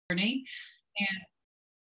journey.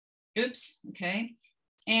 And oops, okay.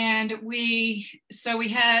 And we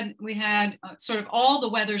had sort of all the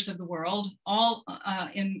weathers of the world all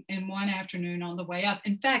in one afternoon on the way up.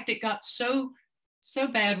 In fact, it got so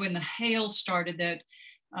bad when the hail started that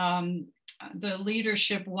the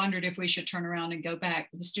leadership wondered if we should turn around and go back.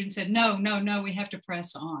 But the students said, no, we have to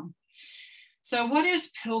press on. So what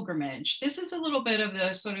is pilgrimage? This is a little bit of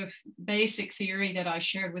the sort of basic theory that I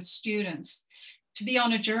shared with students. To be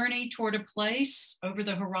on a journey toward a place over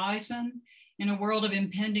the horizon in a world of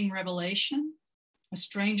impending revelation, a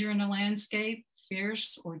stranger in a landscape,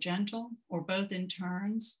 fierce or gentle, or both in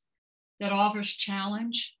turns, that offers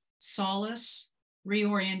challenge, solace,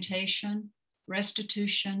 reorientation,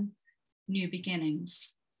 restitution, new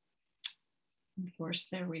beginnings. And of course,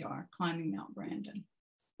 there we are, climbing Mount Brandon.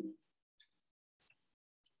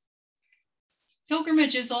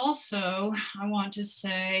 Pilgrimage is also, I want to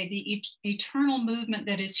say, the eternal movement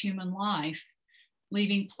that is human life,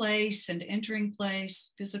 leaving place and entering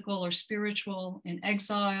place, physical or spiritual, in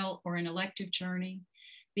exile or in elective journey,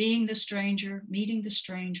 being the stranger, meeting the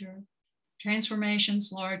stranger,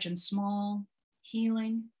 transformations large and small,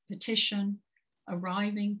 healing, petition,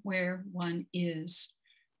 arriving where one is,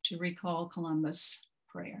 to recall Columbus'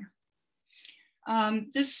 prayer.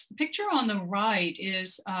 This picture on the right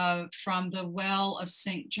is from the well of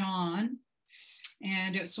St. John,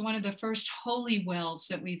 and it's one of the first holy wells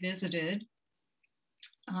that we visited.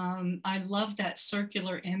 I love that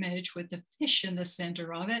circular image with the fish in the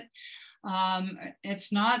center of it.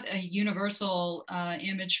 It's not a universal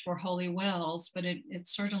image for holy wells, but it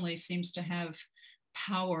certainly seems to have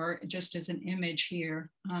power just as an image here.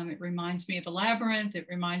 It reminds me of a labyrinth. It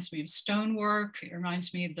reminds me of stonework. It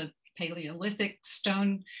reminds me of the Paleolithic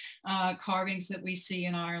stone carvings that we see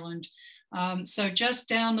in Ireland. So just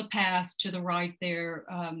down the path to the right there,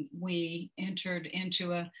 we entered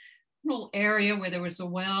into a little area where there was a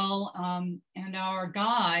well, and our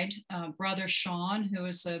guide, Brother Sean, who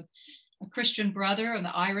is a Christian brother of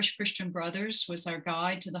the Irish Christian Brothers, was our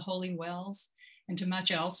guide to the holy wells and to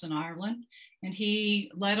much else in Ireland. And he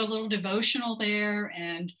led a little devotional there,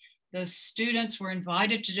 and the students were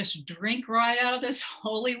invited to just drink right out of this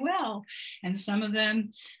holy well. And some of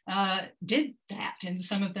them did that, and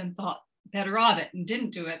some of them thought better of it and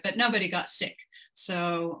didn't do it, but nobody got sick.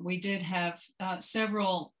 So we did have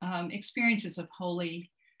several experiences of holy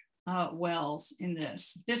wells in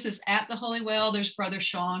this. This is at the holy well. There's Brother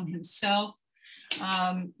Sean himself,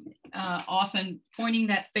 often pointing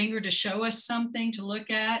that finger to show us something to look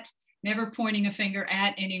at, never pointing a finger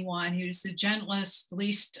at anyone. He was the gentlest,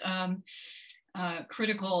 least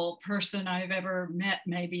critical person I've ever met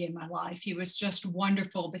maybe in my life. He was just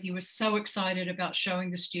wonderful, but he was so excited about showing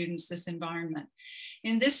the students this environment.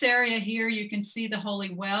 In this area here, you can see the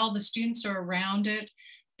holy well. The students are around it.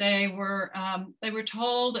 They were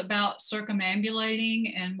told about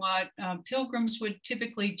circumambulating, and what pilgrims would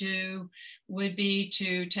typically do would be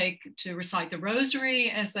to recite the rosary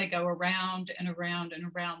as they go around and around and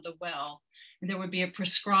around the well. And there would be a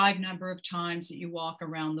prescribed number of times that you walk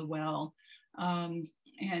around the well.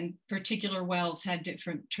 And particular wells had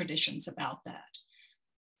different traditions about that.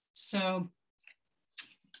 So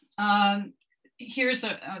here's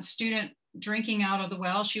a student drinking out of the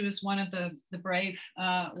well. She was one of the brave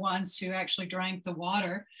ones who actually drank the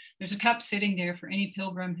water. There's a cup sitting there for any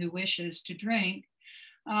pilgrim who wishes to drink.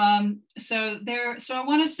 So I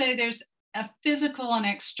want to say there's a physical and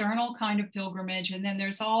external kind of pilgrimage, and then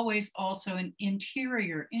there's always also an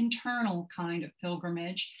internal kind of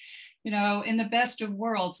pilgrimage. You know, in the best of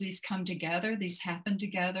worlds, these come together, these happen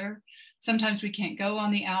together. Sometimes we can't go on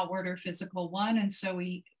the outward or physical one, and so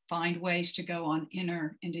we find ways to go on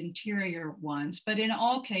inner and interior ones. But in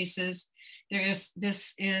all cases,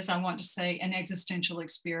 this is, I want to say, an existential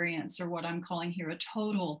experience, or what I'm calling here a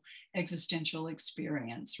total existential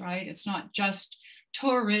experience, right? It's not just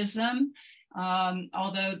tourism,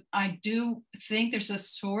 although I do think there's a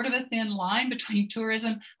sort of a thin line between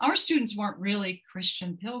tourism. Our students weren't really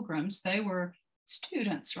Christian pilgrims. They were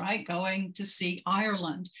students, right, going to see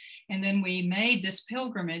Ireland. And then we made this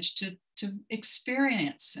pilgrimage to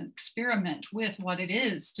experience and experiment with what it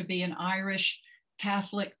is to be an Irish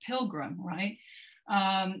Catholic pilgrim, right?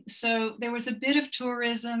 So there was a bit of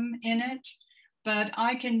tourism in it, but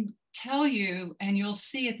I can tell you, and you'll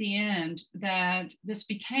see at the end, that this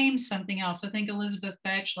became something else. I think Elizabeth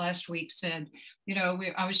Betch last week said, you know,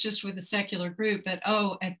 I was just with a secular group, but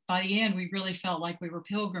by the end, we really felt like we were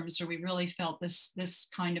pilgrims, or we really felt this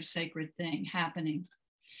kind of sacred thing happening.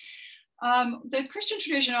 The Christian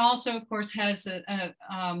tradition also, of course, has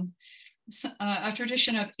a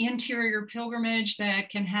tradition of interior pilgrimage that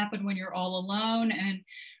can happen when you're all alone.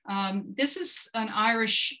 And this is an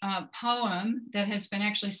Irish poem that has been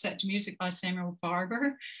actually set to music by Samuel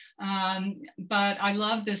Barber. But I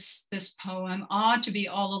love this poem. Ah, to be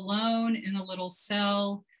all alone in a little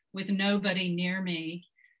cell with nobody near me.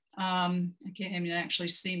 I can't even actually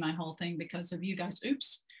see my whole thing because of you guys.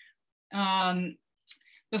 Oops.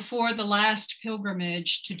 Before the last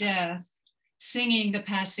pilgrimage to death, singing the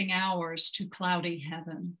passing hours to cloudy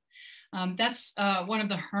heaven. That's one of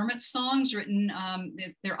the hermit songs written,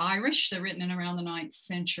 they're Irish, they're written in around the 9th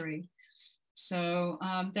century. So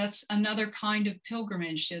that's another kind of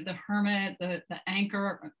pilgrimage. The hermit, the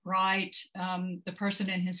anchorite, the person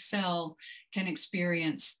in his cell can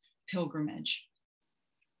experience pilgrimage.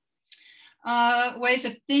 Ways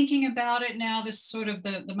of thinking about it now, this is sort of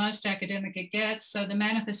the most academic it gets. So the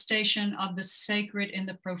manifestation of the sacred in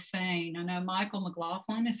the profane. I know Michael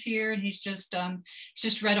McLaughlin is here, and he's just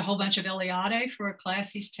read a whole bunch of Eliade for a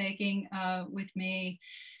class he's taking with me.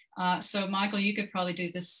 So Michael, you could probably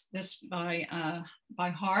do this by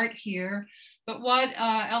heart here. But what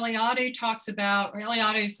Eliade talks about,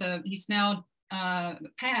 Eliade's he's now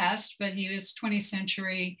passed, but he was 20th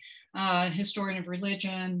century historian of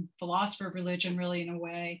religion, philosopher of religion, really, in a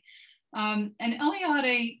way. And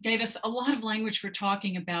Eliade gave us a lot of language for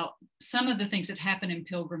talking about some of the things that happen in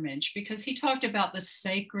pilgrimage, because he talked about the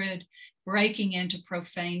sacred breaking into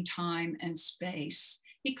profane time and space.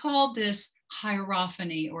 He called this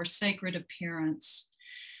hierophany, or sacred appearance.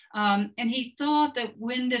 And he thought that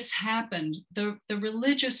when this happened, the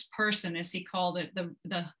religious person, as he called it,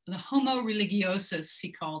 the homo religiosus,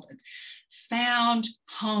 he called it, found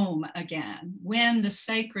home again. When the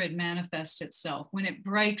sacred manifests itself, when it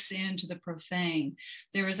breaks into the profane,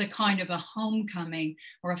 there is a kind of a homecoming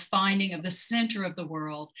or a finding of the center of the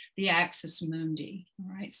world, the axis mundi.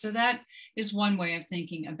 All right, so that is one way of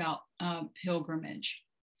thinking about pilgrimage.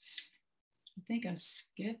 I think I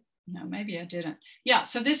skipped. No, maybe I didn't. Yeah,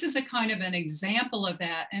 so this is a kind of an example of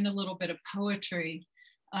that, and a little bit of poetry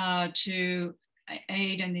to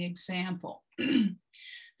aid in the example.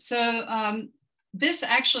 So this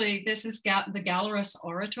is the Gallerus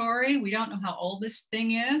Oratory. We don't know how old this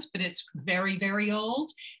thing is, but it's very, very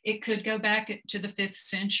old. It could go back to the 5th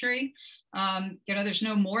century. There's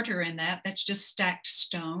no mortar in that. That's just stacked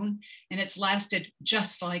stone. And it's lasted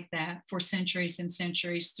just like that for centuries and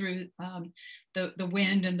centuries through the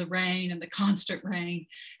wind and the rain and the constant rain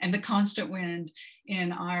and the constant wind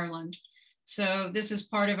in Ireland. So this is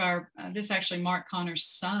part of our, this actually Mark Connor's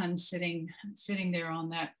son sitting there on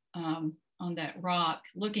that rock,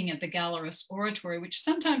 looking at the Gallerus Oratory, which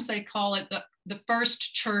sometimes they call it the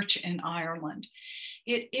first church in Ireland.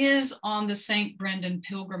 It is on the St. Brendan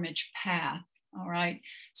pilgrimage path, all right?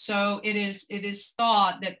 So it is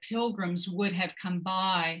thought that pilgrims would have come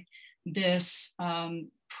by this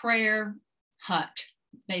prayer hut,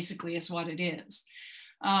 basically is what it is.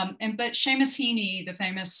 But Seamus Heaney, the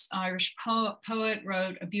famous Irish poet,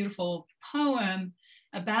 wrote a beautiful poem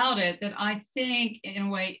about it that I think in a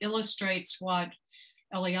way illustrates what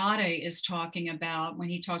Eliade is talking about when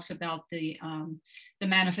he talks about the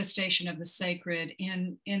manifestation of the sacred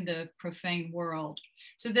in the profane world.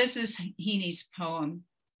 So this is Heaney's poem.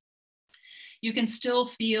 You can still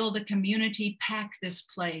feel the community pack this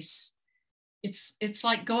place. It's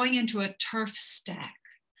like going into a turf stack,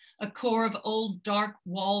 a core of old dark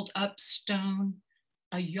walled up stone,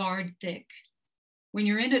 a yard thick. When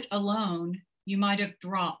you're in it alone, you might have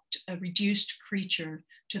dropped a reduced creature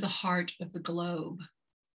to the heart of the globe.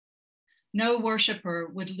 No worshiper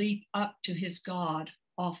would leap up to his God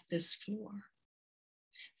off this floor.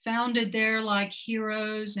 Founded there like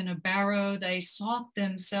heroes in a barrow, they sought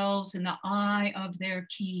themselves in the eye of their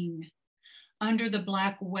king, under the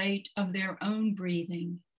black weight of their own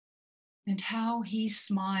breathing, and how he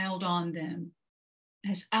smiled on them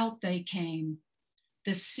as out they came,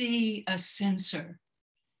 the sea a censer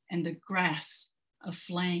and the grass a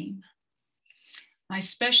flame. I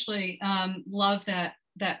especially love that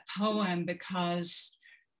poem because,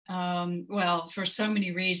 well, for so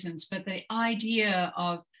many reasons, but the idea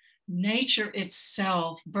of nature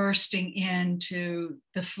itself bursting into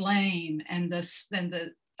the flame and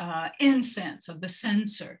the incense of the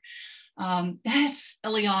censer. That's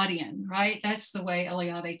Eliadean, right? That's the way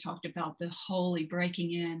Eliade talked about the holy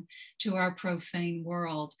breaking in to our profane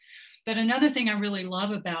world. But another thing I really love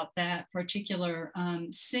about that particular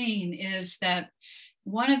scene is that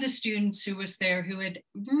one of the students who was there, who had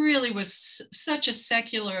really was such a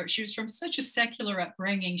secular, she was from such a secular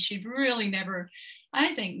upbringing, she'd really never,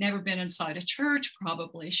 I think, never been inside a church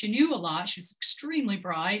probably. She knew a lot, she was extremely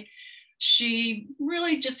bright. she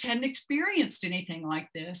really just hadn't experienced anything like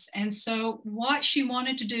this. And so what she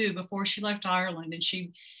wanted to do before she left Ireland, and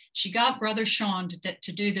she got Brother Sean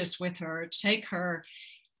to do this with her, to take her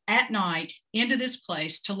at night into this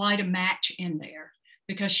place to light a match in there,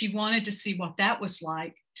 because she wanted to see what that was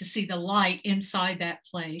like, to see the light inside that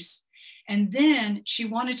place. And then she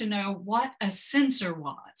wanted to know what a censer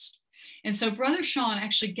was. And so Brother Sean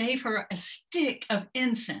actually gave her a stick of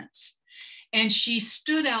incense, and she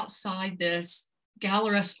stood outside this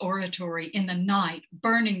Gallerist oratory in the night,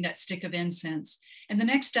 burning that stick of incense. And the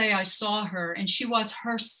next day I saw her, and she was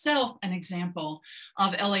herself an example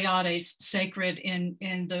of Eliade's sacred in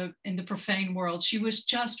the profane world. She was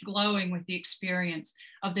just glowing with the experience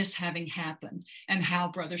of this having happened, and how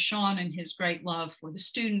Brother Sean and his great love for the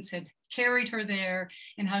students had carried her there,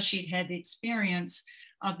 and how she'd had the experience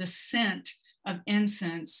of the scent of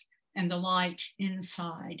incense and the light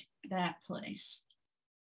inside that place.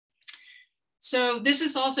 So this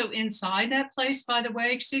is also inside that place, by the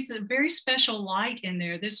way, because it's a very special light in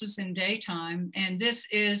there. This was in daytime, and this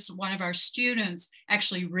is one of our students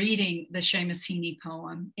actually reading the Seamus Heaney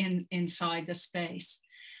poem inside the space.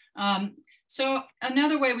 So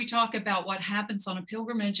another way we talk about what happens on a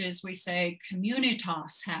pilgrimage is we say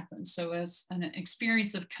communitas happens. So as an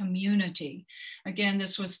experience of community. Again,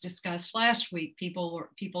 this was discussed last week. People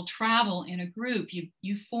travel in a group.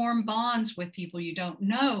 You form bonds with people you don't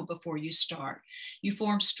know before you start. You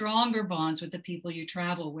form stronger bonds with the people you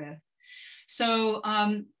travel with. So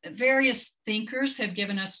various thinkers have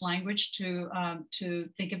given us language to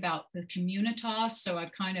think about the communitas. So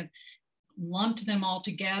I've kind of lumped them all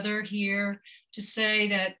together here to say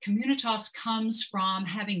that communitas comes from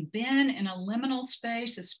having been in a liminal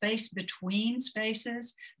space, a space between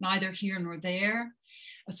spaces, neither here nor there,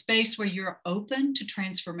 a space where you're open to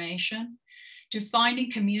transformation, to finding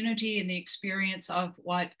community in the experience of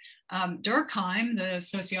what Durkheim, the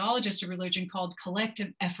sociologist of religion, called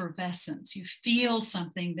collective effervescence. You feel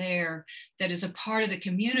something there that is a part of the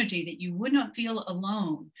community that you would not feel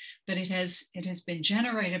alone, but it has been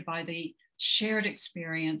generated by the shared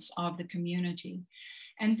experience of the community.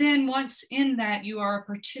 And then once in that, you are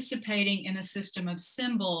participating in a system of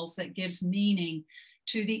symbols that gives meaning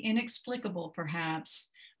to the inexplicable, perhaps,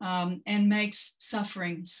 and makes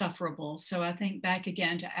suffering sufferable. So I think back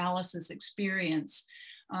again to Alice's experience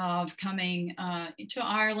of coming to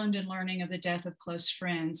Ireland and learning of the death of close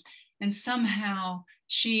friends. And somehow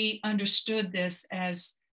she understood this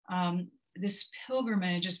as this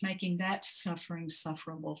pilgrimage is making that suffering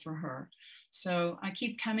sufferable for her. So I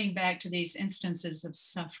keep coming back to these instances of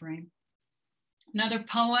suffering. Another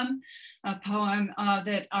poem, a poem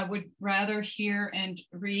that I would rather hear and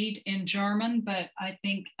read in German, but I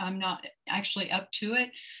think I'm not actually up to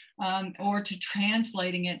it or to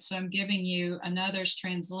translating it. So I'm giving you another's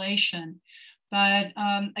translation. But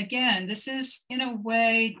again, this is in a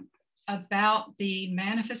way about the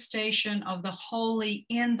manifestation of the holy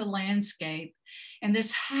in the landscape. And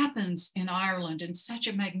this happens in Ireland in such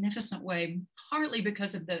a magnificent way, partly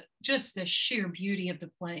because of just the sheer beauty of the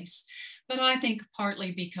place, but I think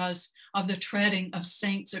partly because of the treading of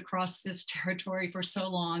saints across this territory for so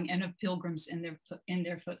long and of pilgrims in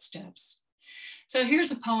their footsteps. So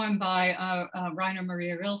here's a poem by Rainer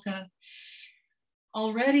Maria Rilke.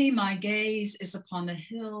 Already my gaze is upon the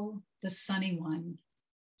hill, the sunny one,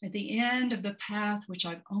 at the end of the path which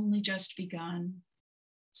I've only just begun.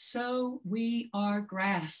 So we are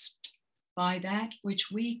grasped by that which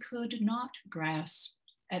we could not grasp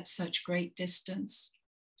at such great distance,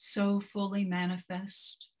 so fully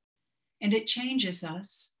manifest. And it changes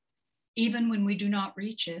us, even when we do not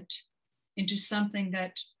reach it, into something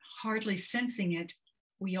that, hardly sensing it,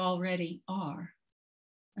 we already are.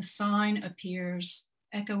 A sign appears,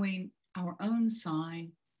 echoing our own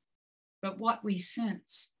sign, but what we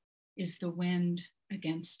sense is the wind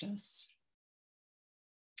against us.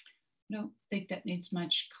 I don't think that needs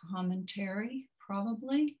much commentary,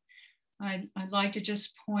 probably. I'd like to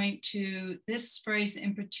just point to this phrase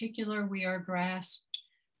in particular: we are grasped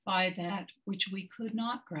by that which we could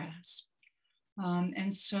not grasp.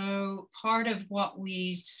 And so part of what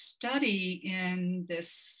we study in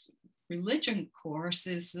this religion course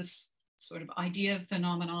is this sort of idea of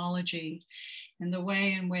phenomenology, and the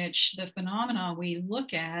way in which the phenomena we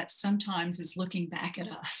look at sometimes is looking back at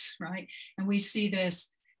us, right? And we see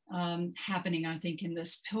this happening, I think, in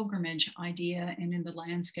this pilgrimage idea and in the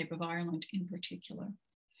landscape of Ireland in particular.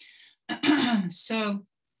 So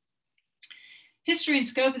history and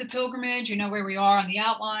scope of the pilgrimage, you know where we are on the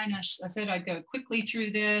outline. I said I'd go quickly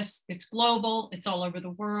through this. It's global, it's all over the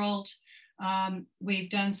world. We've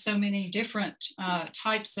done so many different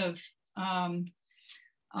types of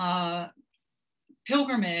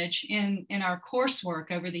pilgrimage in our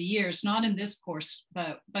coursework over the years, not in this course,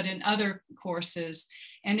 but in other courses.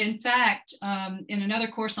 And in fact, in another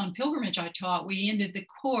course on pilgrimage I taught, we ended the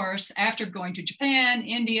course after going to Japan,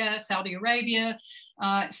 India, Saudi Arabia,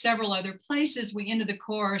 several other places. We ended the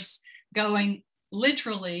course going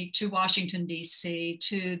literally to Washington, D.C.,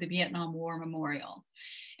 to the Vietnam War Memorial.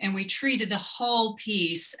 And we treated the whole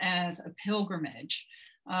piece as a pilgrimage.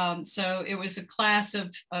 So it was a class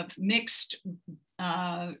of mixed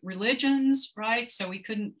religions, right? So we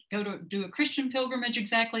couldn't go to do a Christian pilgrimage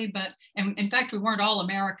exactly, but, and in fact, we weren't all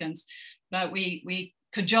Americans, but we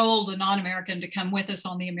cajoled the non-American to come with us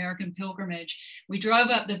on the American pilgrimage. We drove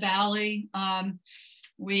up the valley.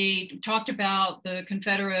 We talked about the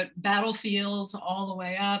Confederate battlefields all the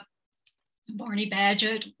way up. Barney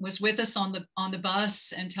Badgett was with us on the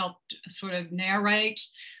bus and helped sort of narrate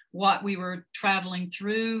what we were traveling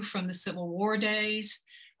through from the Civil War days.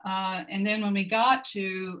 And then when we got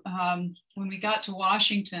to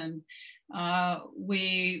Washington,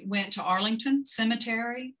 we went to Arlington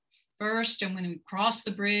Cemetery first, and when we crossed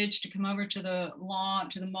the bridge to come over to the lawn,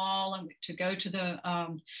 to the mall, and to go to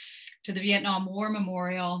the Vietnam War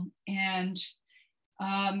Memorial. And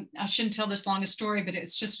I shouldn't tell this long a story, but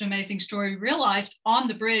it's just an amazing story. We realized on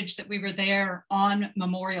the bridge that we were there on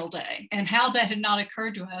Memorial Day, and how that had not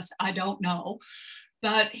occurred to us, I don't know.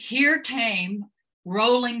 But here came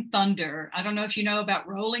rolling thunder. I don't know if you know about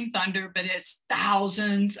rolling thunder, but it's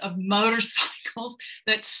thousands of motorcycles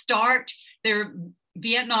that start. They're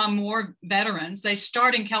Vietnam War veterans. They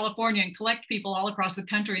start in California and collect people all across the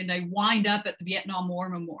country, and they wind up at the Vietnam War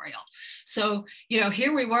Memorial. So,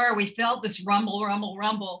 here we were, we felt this rumble, rumble,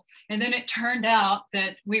 rumble. And then it turned out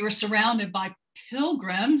that we were surrounded by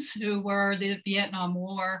pilgrims who were the Vietnam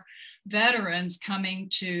War veterans coming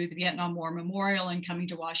to the Vietnam War Memorial and coming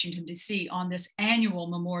to Washington, D.C. on this annual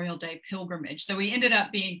Memorial Day pilgrimage. So we ended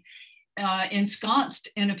up being ensconced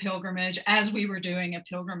in a pilgrimage as we were doing a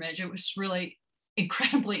pilgrimage. It was really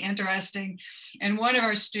incredibly interesting. And one of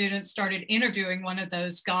our students started interviewing one of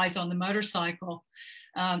those guys on the motorcycle.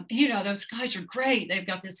 Those guys are great. They've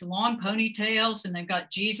got this long ponytails, and they've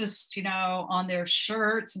got Jesus, on their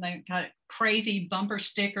shirts, and they've got crazy bumper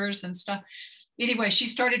stickers and stuff. Anyway, she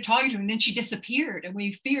started talking to him, and then she disappeared, and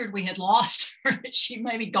we feared we had lost her, that she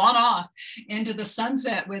maybe gone off into the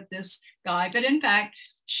sunset with this guy. But in fact,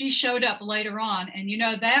 she showed up later on, and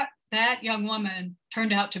that young woman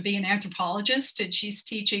turned out to be an anthropologist, and she's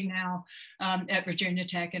teaching now at Virginia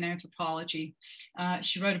Tech in anthropology.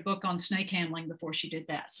 She wrote a book on snake handling before she did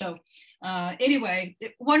that. So anyway,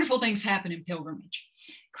 wonderful things happen in pilgrimage.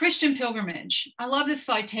 Christian pilgrimage. I love this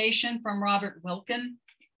citation from Robert Wilkin,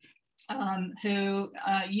 who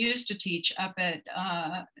used to teach up at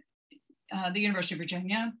the University of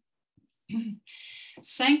Virginia.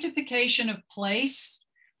 Sanctification of place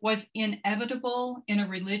was inevitable in a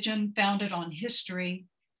religion founded on history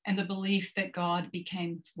and the belief that God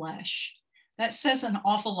became flesh. That says an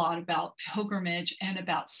awful lot about pilgrimage and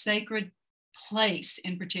about sacred place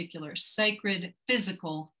in particular, sacred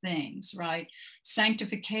physical things, right?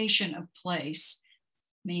 Sanctification of place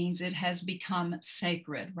means it has become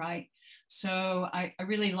sacred, right? So I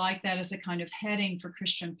really like that as a kind of heading for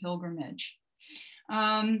Christian pilgrimage.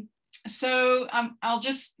 So I'll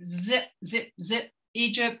just zip.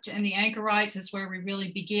 Egypt and the anchorites is where we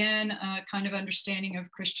really begin a kind of understanding of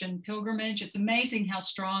Christian pilgrimage. It's amazing how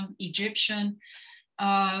strong Egyptian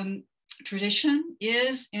tradition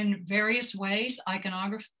is in various ways,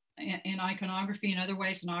 iconography in other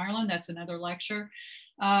ways in Ireland. That's another lecture.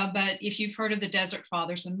 But if you've heard of the Desert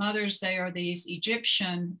Fathers and Mothers, they are these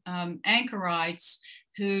Egyptian anchorites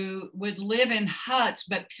who would live in huts,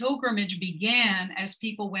 but pilgrimage began as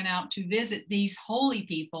people went out to visit these holy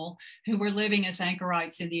people who were living as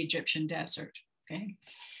anchorites in the Egyptian desert, okay?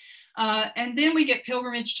 And then we get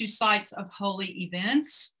pilgrimage to sites of holy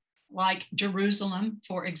events, like Jerusalem,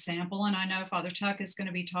 for example. And I know Father Tuck is going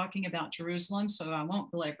to be talking about Jerusalem, so I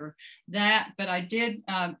won't belabor that. But I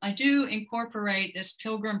do incorporate this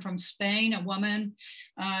pilgrim from Spain, a woman,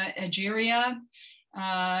 Egeria,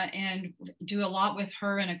 and do a lot with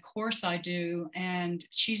her in a course I do. And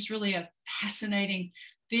she's really a fascinating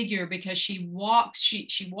figure because she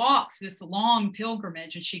walks this long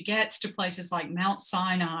pilgrimage, and she gets to places like Mount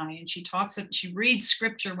Sinai, and she reads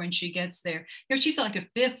scripture when she gets there. She's like a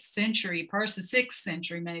 5th century person, 6th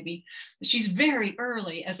century maybe. She's very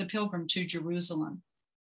early as a pilgrim to Jerusalem.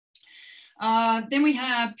 Then we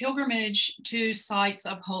have pilgrimage to sites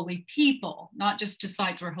of holy people, not just to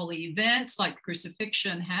sites where holy events like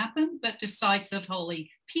crucifixion happened, but to sites of holy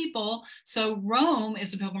people. So Rome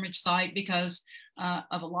is a pilgrimage site because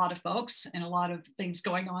of a lot of folks and a lot of things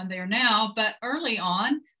going on there now. But early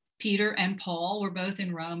on, Peter and Paul were both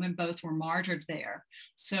in Rome and both were martyred there.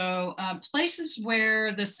 So places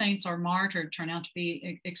where the saints are martyred turn out to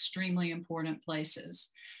be extremely important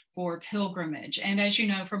places for pilgrimage. And as you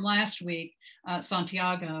know from last week,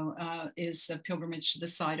 Santiago is a pilgrimage to the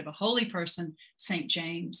site of a holy person, St.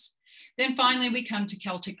 James. Then finally, we come to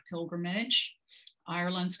Celtic pilgrimage.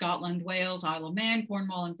 Ireland, Scotland, Wales, Isle of Man,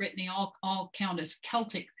 Cornwall, and Brittany all count as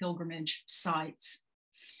Celtic pilgrimage sites.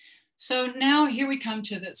 So now here we come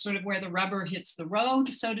to the sort of where the rubber hits the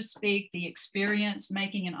road, so to speak, the experience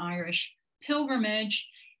making an Irish pilgrimage.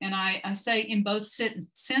 And I say in both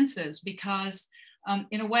senses because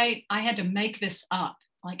in a way I had to make this up.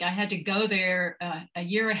 Like I had to go there a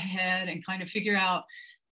year ahead and kind of figure out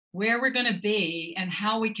where we're going to be and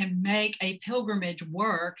how we can make a pilgrimage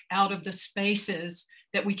work out of the spaces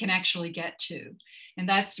that we can actually get to. And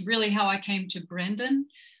that's really how I came to Brendan.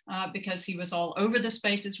 Because he was all over the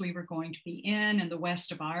spaces we were going to be in the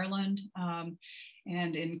west of Ireland and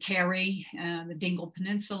in Kerry and the Dingle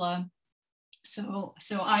Peninsula. So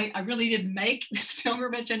I really did make this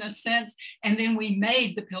pilgrimage in a sense, and then we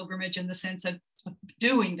made the pilgrimage in the sense of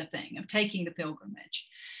doing the thing, of taking the pilgrimage.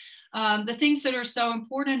 The things that are so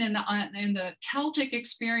important in the Celtic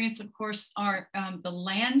experience, of course, are the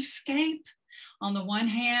landscape on the one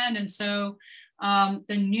hand, and so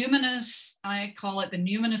the numinous, I call it the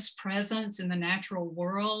numinous presence in the natural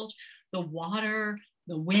world, the water,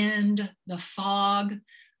 the wind, the fog,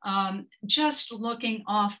 just looking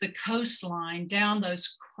off the coastline down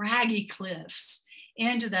those craggy cliffs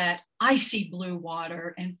into that icy blue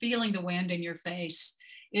water and feeling the wind in your face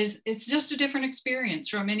it's just a different experience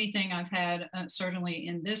from anything I've had certainly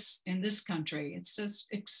in this country. It's just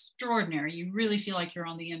extraordinary. You really feel like you're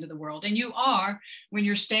on the end of the world, and you are when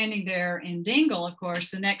you're standing there in Dingle. Of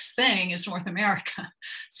course, the next thing is North America.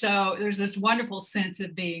 So there's this wonderful sense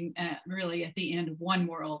of being really at the end of one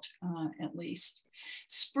world, at least.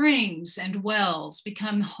 Springs and wells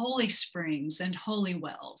become holy springs and holy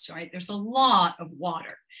wells, right? There's a lot of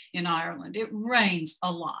water in Ireland. It rains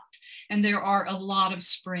a lot, and there are a lot of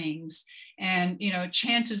springs. And, you know,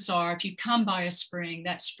 chances are if you come by a spring,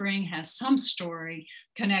 that spring has some story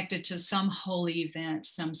connected to some holy event,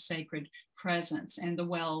 some sacred presence, and the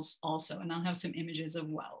wells also. And I'll have some images of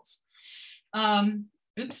wells.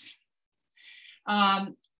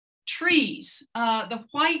 Trees. The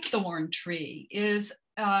whitethorn tree is,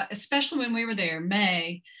 especially when we were there,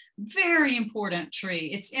 May, very important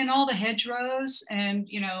tree. It's in all the hedgerows and,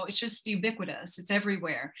 you know, it's just ubiquitous. It's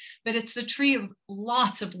everywhere, but it's the tree of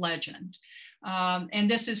lots of legend. And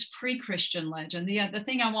this is pre-Christian legend. The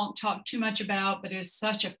thing I won't talk too much about, but is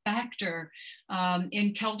such a factor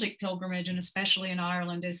in Celtic pilgrimage, and especially in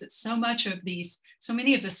Ireland, is that so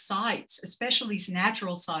many of the sites, especially these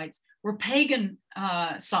natural sites, were pagan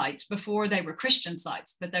sites before they were Christian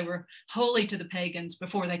sites, but they were holy to the pagans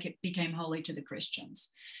before they became holy to the Christians.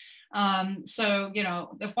 So, you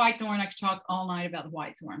know, the whitethorn, I could talk all night about the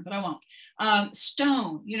whitethorn, but I won't.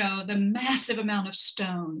 Stone, you know, the massive amount of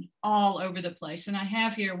stone all over the place. And I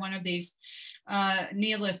have here one of these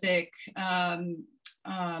Neolithic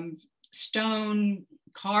stone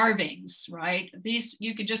carvings, right? These,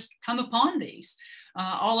 you could just come upon these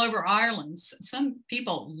all over Ireland. Some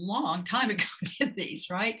people a long time ago did these,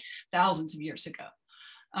 right? Thousands of years ago.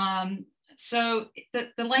 So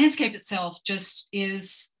the landscape itself just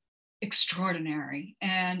is extraordinary,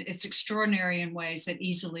 and it's extraordinary in ways that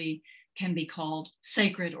easily can be called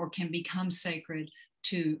sacred or can become sacred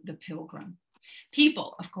to the pilgrim.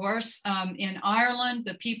 People, of course, in Ireland,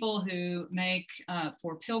 the people who make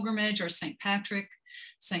for pilgrimage are St. Patrick,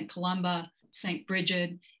 St. Columba, St.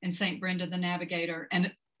 Bridget, and St. Brenda the Navigator,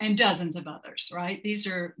 and dozens of others, right? These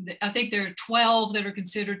are, I think there are 12 that are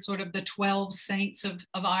considered sort of the 12 saints of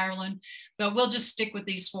Ireland, but we'll just stick with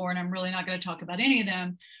these 4, and I'm really not going to talk about any of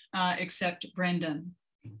them except Brendan,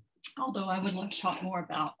 although I would love to talk more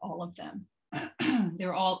about all of them.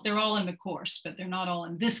 They're all in the course, but they're not all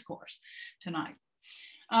in this course tonight.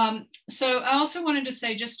 So I also wanted to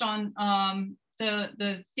say just on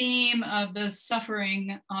the theme of the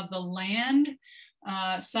suffering of the land,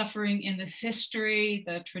 suffering in the history,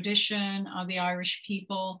 the tradition of the Irish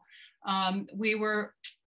people. We were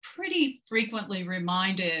pretty frequently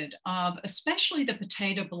reminded of, especially the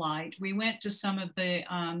potato blight. We went to some of the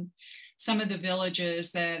some of the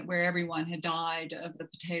villages where everyone had died of the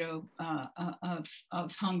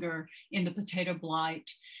of hunger in the potato blight.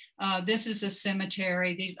 This is a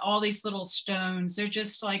cemetery. All these little stones, they're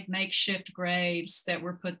just like makeshift graves that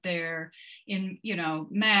were put there in,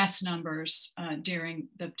 mass numbers during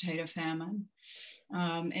the potato famine.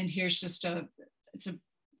 And here's just it's a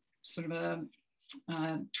sort of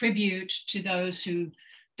a tribute to those who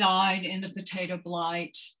died in the potato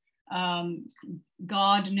blight.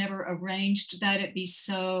 God never arranged that it be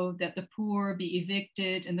so, that the poor be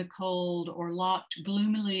evicted in the cold or locked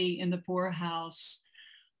gloomily in the poorhouse.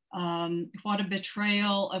 What a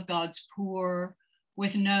betrayal of God's poor,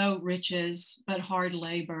 with no riches but hard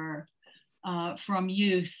labor, from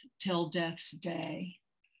youth till death's day.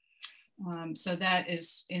 So that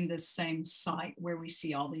is in the same site where we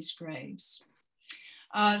see all these graves.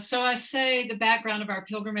 So I say the background of our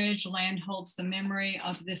pilgrimage land holds the memory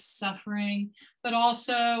of this suffering, but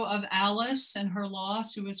also of Alice and her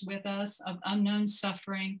loss, who was with us, of unknown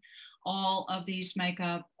suffering. All of these make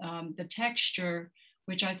up the texture,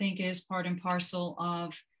 which I think is part and parcel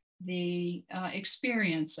of the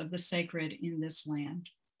experience of the sacred in this land.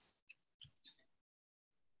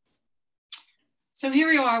 So here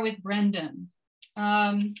we are with Brendan.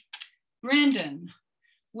 Brendan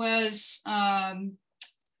was,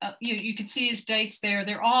 you can see his dates there.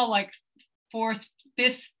 They're all like fifth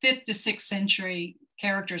to 6th century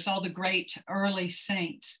characters, all the great early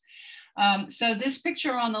saints. So this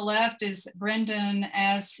picture on the left is Brendan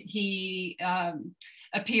as he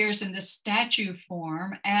appears in the statue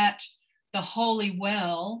form at the Holy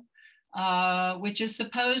Well, which is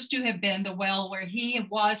supposed to have been the well where he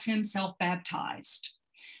was himself baptized.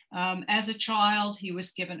 As a child, he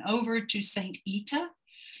was given over to Saint Ita,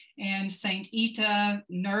 and Saint Ita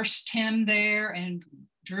nursed him there and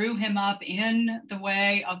drew him up in the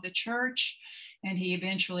way of the church. And he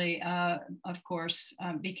eventually, of course,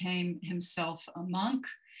 became himself a monk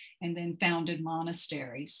and then founded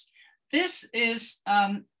monasteries. This is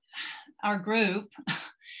our group.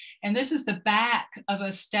 And this is the back of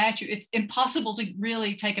a statue. It's impossible to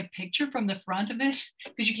really take a picture from the front of it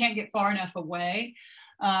because you can't get far enough away.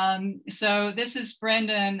 So this is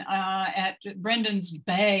Brendan at Brendan's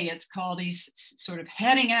Bay, it's called. He's sort of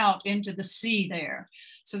heading out into the sea there.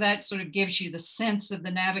 So that sort of gives you the sense of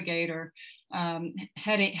the navigator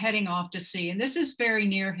heading off to sea. And this is very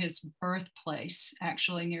near his birthplace,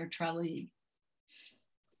 actually near Tralee.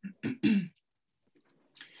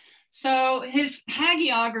 So his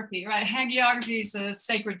hagiography, right? Hagiography is a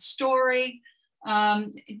sacred story.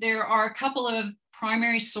 There are a couple of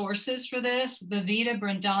primary sources for this. The Vita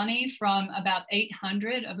Brendani from about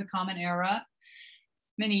 800 of the Common Era,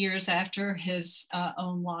 many years after his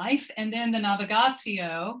own life. And then the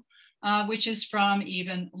Navigatio, which is from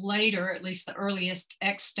even later, at least the earliest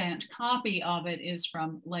extant copy of it is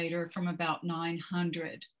from later, from about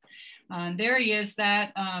 900. There he is.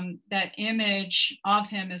 That image of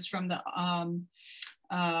him is from the,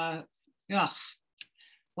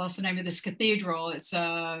 what's the name of this cathedral? It's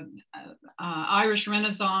Irish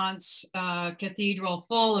Renaissance cathedral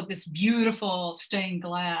full of this beautiful stained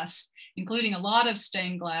glass, including a lot of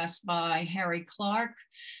stained glass by Harry Clarke,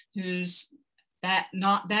 who's that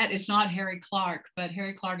is not Harry Clarke, but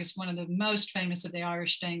Harry Clarke is one of the most famous of the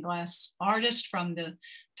Irish stained glass artists from the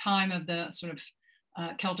time of the sort of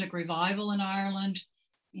Celtic revival in Ireland.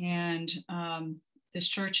 And this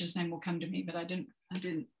church's name will come to me, but I didn't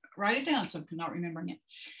write it down, so I'm not remembering it.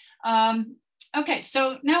 Okay,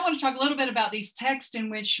 so now I want to talk a little bit about these texts in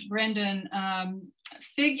which Brendan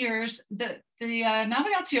figures. The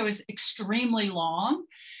Navigatio is extremely long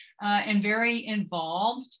and in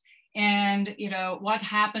involved. And what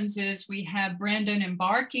happens is we have Brendan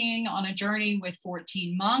embarking on a journey with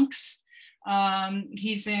 14 monks.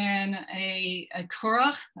 He's in a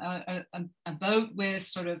curragh, a boat with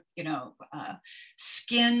sort of,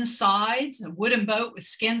 skin sides, a wooden boat with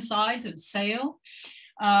skin sides and sail.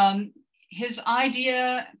 His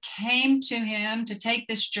idea came to him to take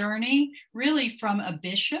this journey really from a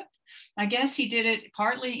bishop. I guess he did it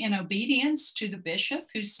partly in obedience to the bishop,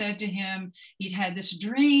 who said to him he'd had this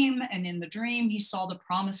dream, and in the dream he saw the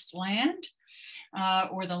promised land.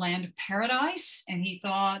 Or the land of paradise, and he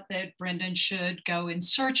thought that Brendan should go in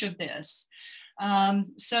search of this.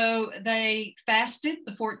 So they fasted,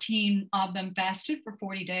 the 14 of them fasted for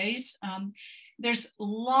 40 days. There's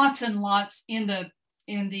lots and lots in the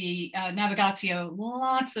Navigatio,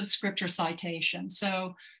 lots of scripture citations.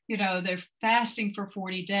 So, they're fasting for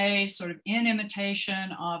 40 days, sort of in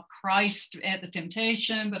imitation of Christ at the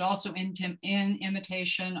temptation, but also in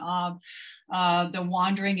imitation of the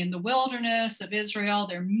wandering in the wilderness of Israel.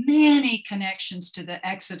 There are many connections to the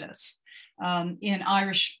Exodus in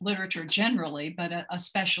Irish literature generally, but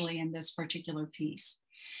especially in this particular piece.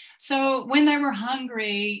 So when they were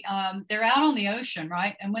hungry, they're out on the ocean,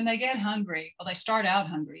 right? And when they get hungry, well, they start out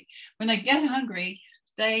hungry. When they get hungry,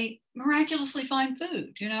 they miraculously find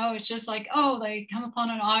food. You know, it's just like, oh, they come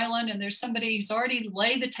upon an island and there's somebody who's already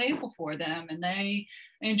laid the table for them and they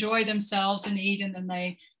enjoy themselves and eat, and then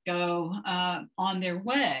they go on their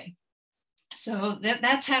way. So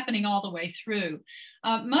that's happening all the way through.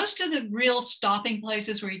 Most of the real stopping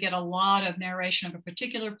places where you get a lot of narration of a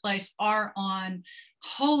particular place are on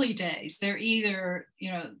holy days. They're either,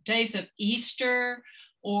 you know, days of Easter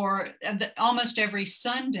or almost every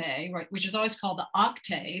Sunday, right, which is always called the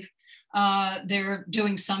octave. They're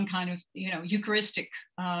doing some kind of, you know, Eucharistic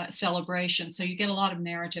celebration. So you get a lot of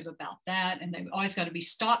narrative about that, and they've always got to be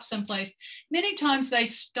stopped someplace. Many times they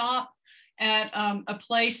stop at a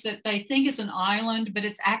place that they think is an island, but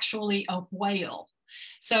it's actually a whale.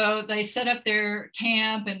 So they set up their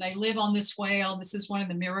camp and they live on this whale. This is one of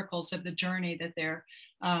the miracles of the journey, that they're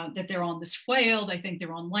on this whale. They think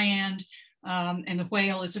they're on land. And the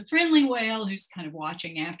whale is a friendly whale who's kind of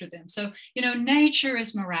watching after them. So, you know, nature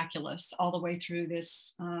is miraculous all the way through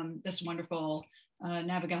this, this wonderful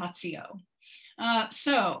navigatio.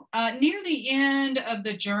 So near the end of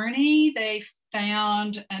the journey, they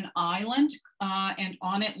found an island, and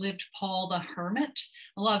on it lived Paul the Hermit.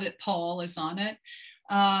 I love that Paul is on it.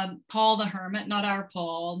 Paul the Hermit, not our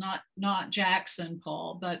Paul, not Jackson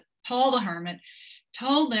Paul, but Paul the Hermit,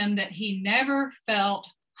 told them that he never felt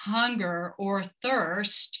hunger or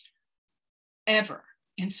thirst ever.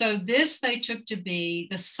 And so this they took to be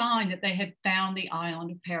the sign that they had found the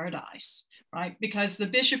island of paradise, right? Because the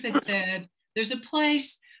bishop had said, there's a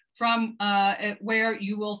place from where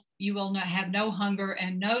you will have no hunger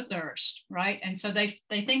and no thirst, right? And so they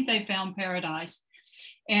think they found paradise.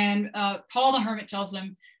 And Paul the Hermit tells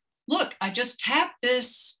them, look, I just tapped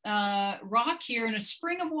this rock here and a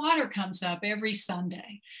spring of water comes up every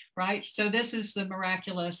Sunday, right? So this is the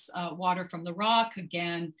miraculous water from the rock,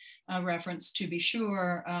 again, a reference, to be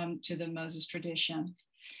sure, to the Moses tradition.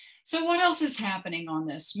 So what else is happening on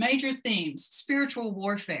this? Major themes: spiritual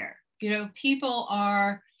warfare. You know, people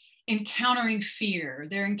are encountering fear.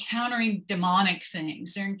 They're encountering demonic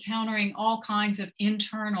things. They're encountering all kinds of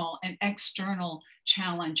internal and external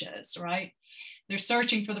challenges, right? They're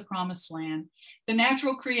searching for the promised land. The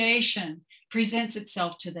natural creation presents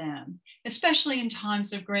itself to them, especially in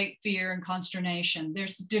times of great fear and consternation.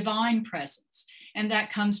 There's divine presence, and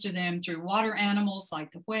that comes to them through water animals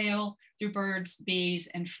like the whale, through birds, bees,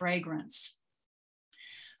 and fragrance.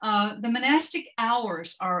 The monastic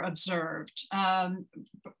hours are observed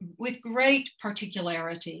with great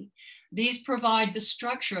particularity. These provide the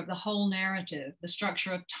structure of the whole narrative, the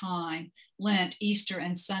structure of time. Lent, Easter,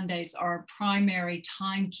 and Sundays are primary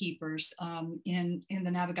timekeepers in the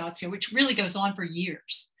Navigatio, which really goes on for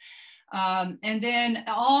years. And then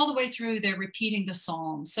all the way through, they're repeating the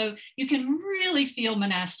Psalms. So you can really feel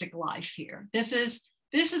monastic life here. This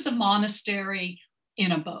is a monastery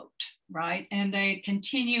in a boat, right? And they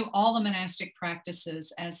continue all the monastic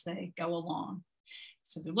practices as they go along.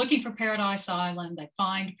 So they're looking for Paradise Island. They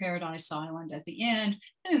find Paradise Island at the end,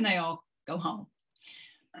 and then they all go home.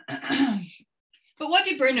 But what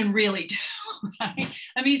did Brendan really do? Right?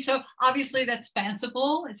 I mean, so obviously that's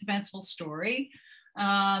fanciful. It's a fanciful story.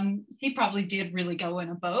 He probably did really go in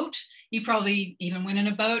a boat. He probably even went in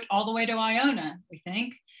a boat all the way to Iona, we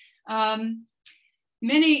think.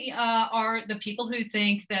 Many are the people who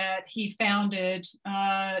think that he founded,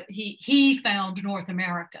 he found North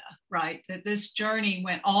America, right? That this journey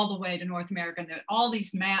went all the way to North America. And there are all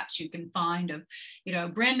these maps you can find of, you know,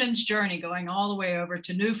 Brendan's journey going all the way over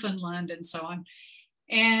to Newfoundland and so on.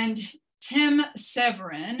 And Tim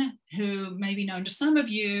Severin, who may be known to some of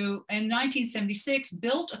you, in 1976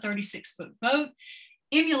 built a 36-foot boat,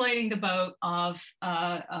 emulating the boat of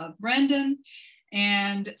Brendan,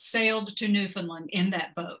 and sailed to Newfoundland in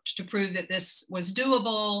that boat to prove that this was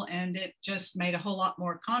doable. And it just made a whole lot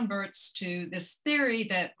more converts to this theory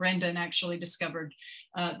that Brendan actually discovered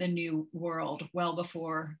the New World well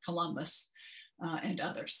before Columbus and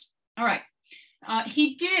others. All right.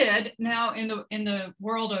 He did, now in the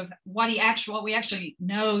world of what we actually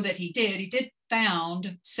know that he did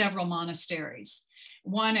found several monasteries.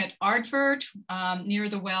 One at Ardfert, near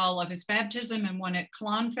the well of his baptism, and one at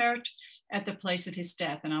Clonfert at the place of his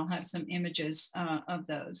death. And I'll have some images of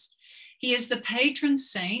those. He is the patron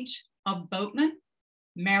saint of boatmen,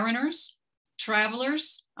 mariners,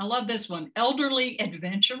 travelers. I love this one, elderly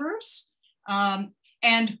adventurers,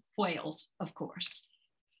 and whales, of course.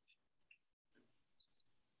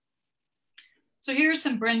 So here's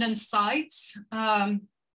some Brendan sites.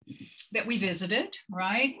 that we visited,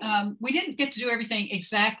 right? We didn't get to do everything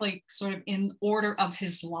exactly sort of in order of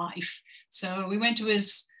his life. So we went to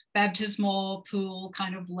his baptismal pool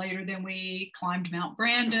kind of later than we climbed Mount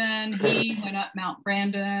Brandon. He went up Mount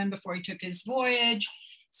Brandon before he took his voyage.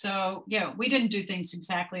 So yeah, we didn't do things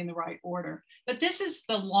exactly in the right order. But this is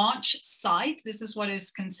the launch site. This is what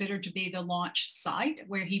is considered to be the launch site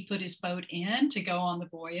where he put his boat in to go on the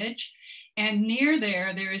voyage. And near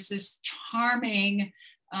there, there is this charming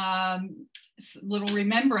little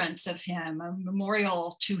remembrance of him, a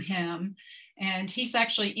memorial to him. And he's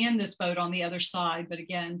actually in this boat on the other side. But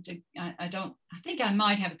again, I think I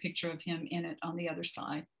might have a picture of him in it on the other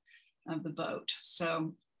side of the boat.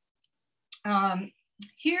 So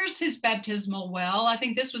here's his baptismal well. I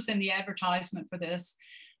think this was in the advertisement for this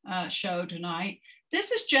show tonight.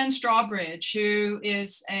 This is Jen Strawbridge, who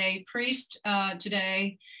is a priest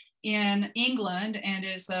today in England and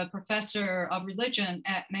is a professor of religion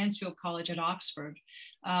at Mansfield College at Oxford.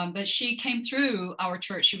 But she came through our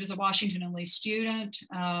church. She was a Washington and Lee student.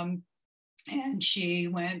 And she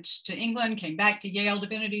went to England, came back to Yale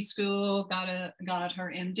Divinity School, got her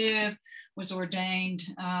MDiv, was ordained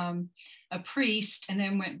a priest, and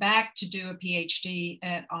then went back to do a PhD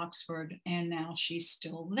at Oxford, and now she's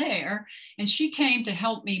still there. And she came to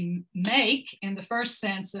help me make, in the first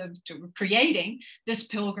sense of creating this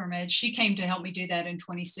pilgrimage, she came to help me do that in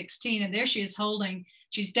 2016. And there she is holding,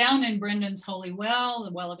 she's down in Brendan's holy well,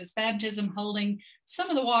 the well of his baptism, holding some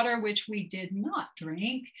of the water, which we did not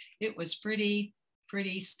drink. It was pretty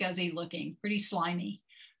scuzzy looking, pretty slimy.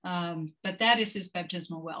 But that is his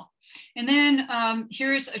baptismal well. And then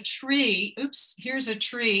here's a tree. Here's a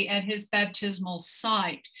tree at his baptismal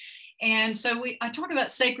site. And so I talk about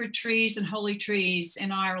sacred trees and holy trees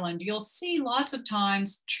in Ireland. You'll see lots of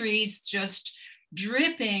times trees just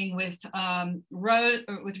dripping with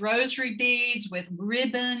rosary beads, with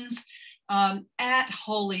ribbons at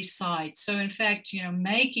holy sites. So in fact,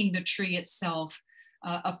 making the tree itself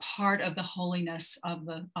a part of the holiness of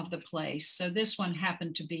the place. So this one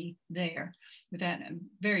happened to be there with that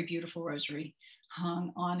very beautiful rosary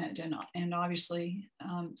hung on it, and obviously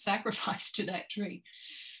sacrificed to that tree.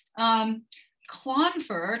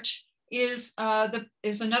 Clonfert is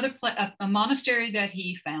another a monastery that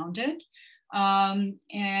he founded,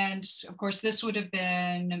 and of course this would have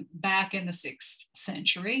been back in the 6th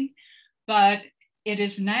century, but it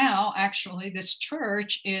is now, actually, this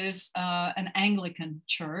church is an Anglican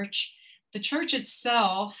church. The church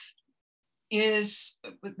itself is,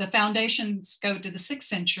 the foundations go to the 6th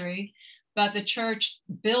century, but the church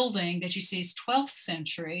building that you see is 12th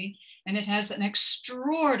century, and it has an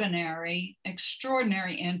extraordinary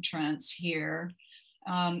entrance here.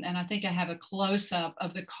 And I think I have a close-up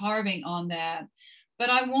of the carving on that.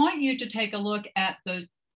 But I want you to take a look at the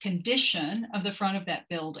condition of the front of that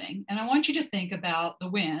building. And I want you to think about the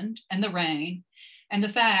wind and the rain and the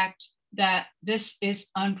fact that this is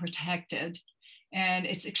unprotected, and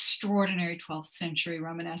it's extraordinary 12th century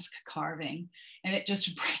Romanesque carving. And it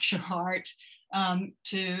just breaks your heart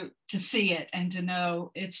to see it and to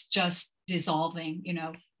know it's just dissolving,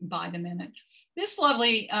 by the minute. This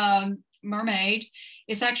lovely mermaid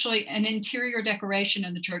is actually an interior decoration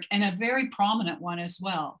in the church, and a very prominent one as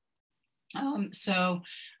well.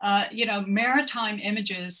 Maritime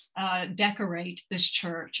images decorate this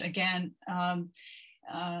church. Again,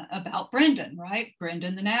 about Brendan, right?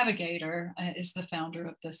 Brendan the Navigator is the founder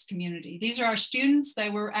of this community. These are our students. They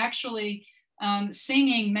were actually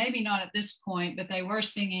singing, maybe not at this point, but they were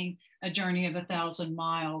singing A Journey of 1,000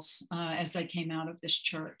 Miles as they came out of this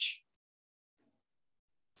church.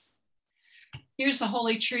 Here's the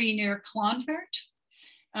holy tree near Clonfert.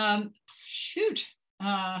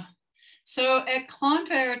 So at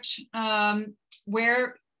Clonfert,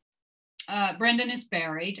 where Brendan is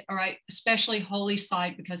buried, all right, especially holy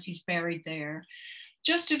site because he's buried there,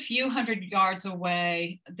 just a few hundred yards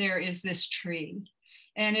away, there is this tree.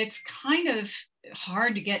 And it's kind of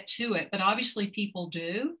hard to get to it, but obviously people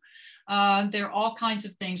do. There are all kinds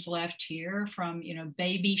of things left here, from,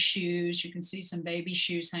 baby shoes. You can see some baby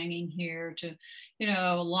shoes hanging here, to,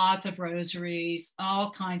 lots of rosaries,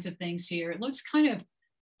 all kinds of things here. It looks kind of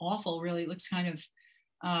awful, really. It looks kind of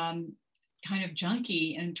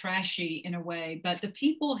junky and trashy in a way. But the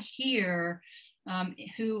people here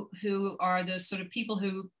who are the sort of people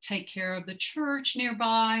who take care of the church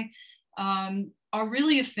nearby are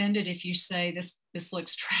really offended if you say this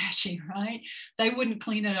looks trashy, right? They wouldn't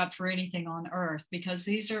clean it up for anything on earth, because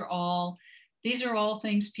these are all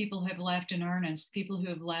things people have left in earnest, people who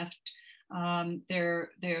have left their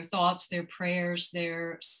thoughts, their prayers,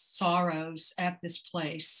 their sorrows at this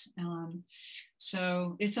place.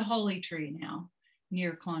 So it's a holy tree now.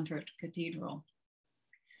 near Clonfert Cathedral.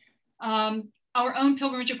 Our own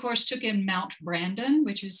pilgrimage, of course, took in Mount Brandon,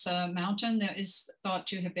 which is a mountain that is thought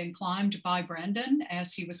to have been climbed by Brandon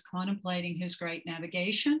as he was contemplating his great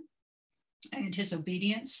navigation and his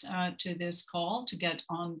obedience to this call to get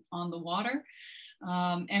on the water.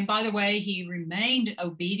 And by the way, he remained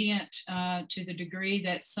obedient to the degree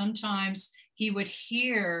that sometimes he would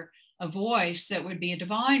hear a voice that would be a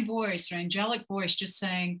divine voice or angelic voice just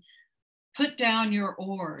saying, put down your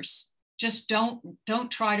oars. Just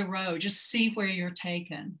don't try to row, just see where you're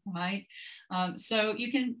taken, right? So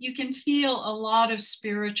you can feel a lot of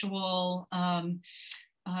spiritual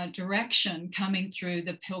direction coming through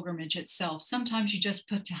the pilgrimage itself. Sometimes you just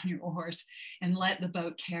put down your oars and let the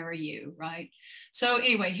boat carry you, right? So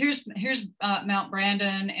anyway, here's Mount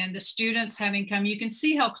Brandon and the students having come. You can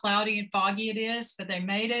see how cloudy and foggy it is, but they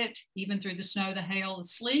made it even through the snow, the hail, the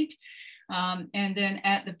sleet. And then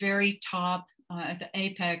at the very top, at the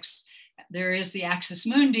apex, there is the axis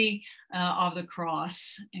mundi of the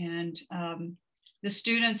cross. And the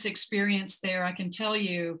students' experience there, I can tell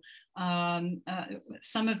you,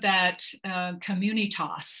 some of that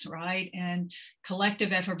communitas, right? And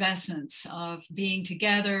collective effervescence of being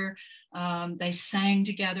together. They sang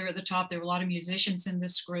together at the top. There were a lot of musicians in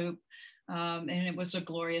this group. And it was a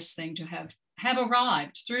glorious thing to have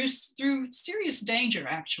arrived through serious danger,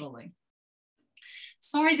 actually.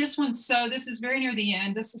 Sorry, this is very near the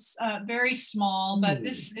end. This is very small, but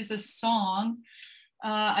this is a song.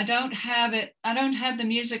 I don't have the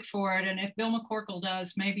music for it. And if Bill McCorkle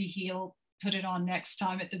does, maybe he'll put it on next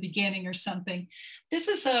time at the beginning or something. This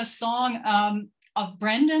is a song of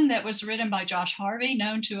Brendan that was written by Josh Harvey,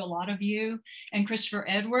 known to a lot of you, and Christopher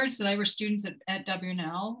Edwards. They were students at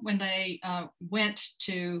WNL when they went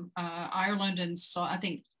to Ireland and saw, I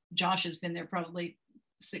think Josh has been there probably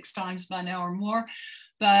 6 times by now or more,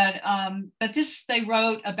 but this they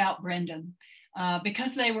wrote about Brendan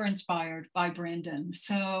because they were inspired by Brendan.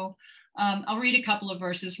 So I'll read a couple of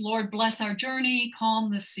verses. Lord, bless our journey,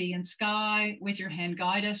 calm the sea and sky, with your hand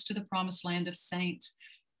guide us to the promised land of saints.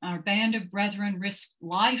 Our band of brethren risk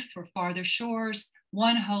life for farther shores,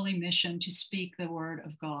 one holy mission to speak the word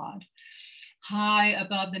of God. High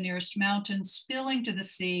above the nearest mountain, spilling to the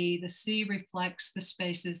sea reflects the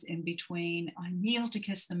spaces in between. I kneel to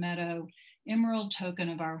kiss the meadow, emerald token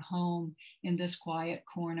of our home in this quiet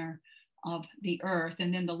corner of the earth.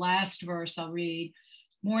 And then the last verse I'll read.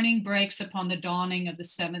 Morning breaks upon the dawning of the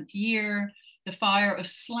 7th year. The fire of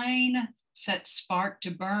slain sets spark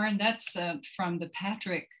to burn. That's from the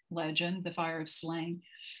Patrick legend, the fire of slain.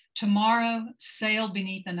 Tomorrow sailed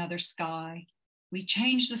beneath another sky. We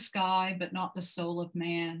change the sky, but not the soul of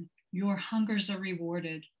man. Your hungers are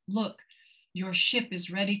rewarded. Look, your ship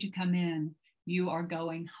is ready to come in. You are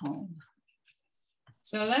going home.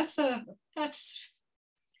 So that's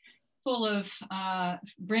full of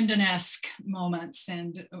Brendan-esque moments.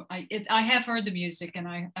 And I have heard the music, and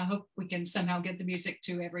I hope we can somehow get the music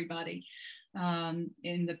to everybody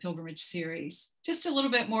in the pilgrimage series. Just a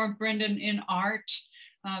little bit more Brendan in art.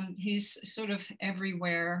 He's sort of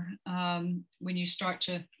everywhere when you start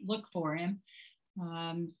to look for him.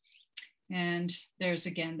 And there's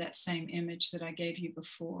again that same image that I gave you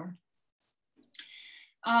before.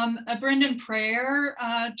 A Brendan prayer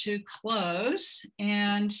to close,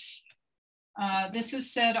 and this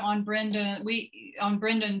is said on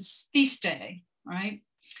Brendan's feast day, right?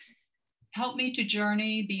 Help me to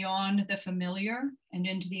journey beyond the familiar and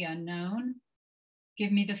into the unknown.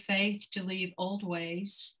 Give me the faith to leave old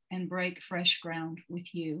ways and break fresh ground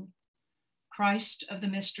with you. Christ of the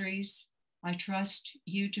mysteries, I trust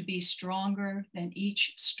you to be stronger than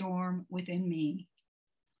each storm within me.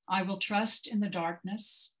 I will trust in the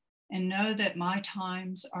darkness and know that my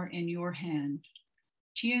times are in your hand.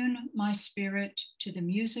 Tune my spirit to the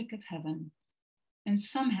music of heaven and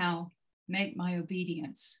somehow make my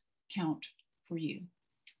obedience count for you.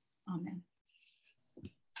 Amen.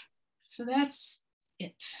 So that's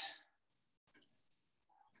it.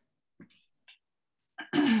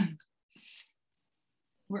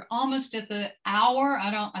 We're almost at the hour.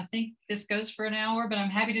 I think this goes for an hour, but I'm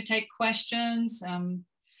happy to take questions,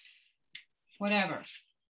 whatever.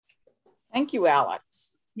 Thank you,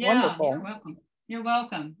 Alex. Yeah, wonderful. You're welcome. You're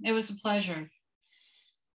welcome. It was a pleasure.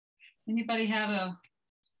 Anybody have a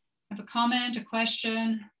comment, a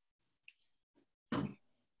question?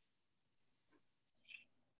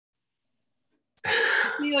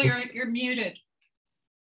 Cecile, you're muted.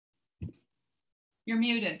 You're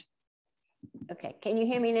muted. Okay, can you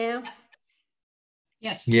hear me now?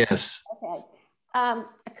 Yes. Yes. Okay. I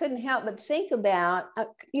couldn't help but think about,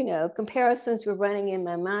 comparisons were running in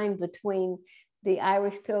my mind between the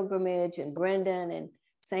Irish pilgrimage and Brendan and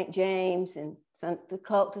St. James and the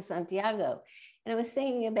cult to Santiago. And I was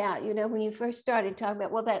thinking about, you know, when you first started talking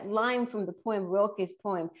about, well, that line from the poem, Rilke's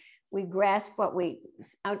poem, we grasp what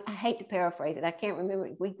I hate to paraphrase it, I can't remember,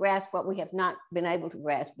 we grasp what we have not been able to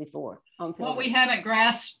grasp before. What we haven't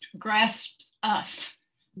grasped us.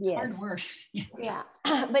 Yes. Hard word. Yes. Yeah.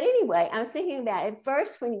 But anyway, I was thinking about at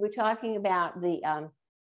first when you were talking about the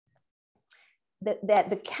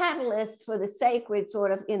catalyst for the sacred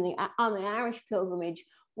sort of on the Irish pilgrimage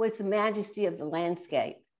was the majesty of the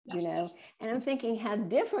landscape, you know, and I'm thinking how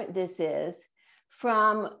different this is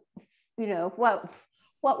from, you know,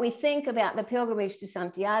 what we think about the pilgrimage to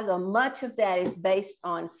Santiago. Much of that is based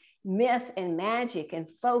on myth and magic and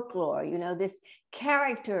folklore, you know, this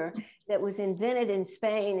character that was invented in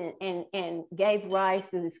Spain and gave rise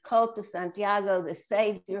to this cult of Santiago, the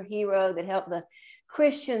savior hero that helped the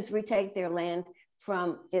Christians retake their land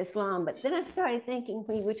from Islam. But then I started thinking,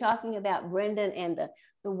 when you were talking about Brendan and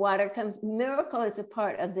the water comes, miracle is a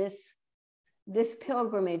part of this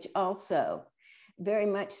pilgrimage also, very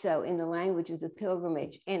much so in the language of the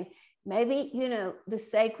pilgrimage. And maybe, you know, the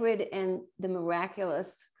sacred and the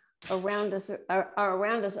miraculous around us are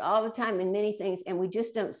around us all the time in many things, and we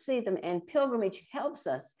just don't see them. And pilgrimage helps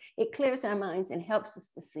us. It clears our minds and helps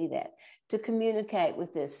us to see that, to communicate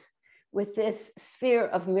with this sphere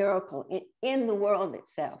of miracle in the world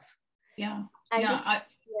itself. Yeah.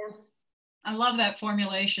 I love that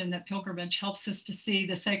formulation, that pilgrimage helps us to see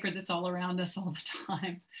the sacred that's all around us all the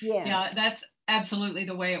time. Yeah, that's absolutely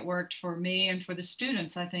the way it worked for me and for the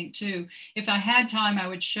students, I think, too. If I had time, I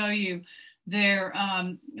would show you their,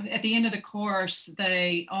 at the end of the course,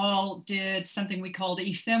 they all did something we called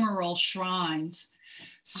ephemeral shrines.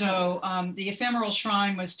 So the ephemeral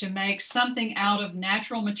shrine was to make something out of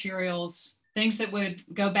natural materials, things that would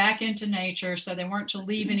go back into nature, so they weren't to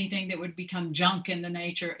leave anything that would become junk in the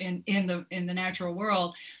nature, in the natural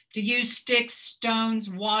world, to use sticks, stones,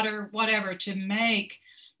 water, whatever, to make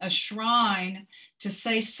a shrine to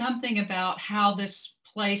say something about how this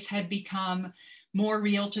place had become more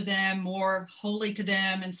real to them, more holy to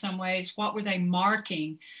them in some ways. What were they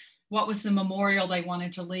marking? What was the memorial they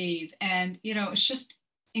wanted to leave? And, you know, it's just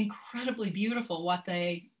incredibly beautiful what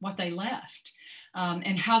they left.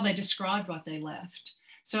 And how they described what they left.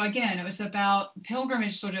 So again, it was about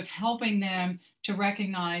pilgrimage sort of helping them to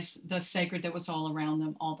recognize the sacred that was all around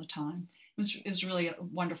them all the time. It was really a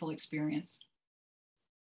wonderful experience.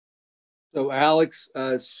 So Alex,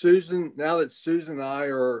 Susan, now that Susan and I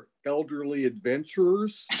are elderly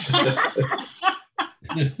adventurers,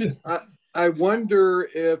 I wonder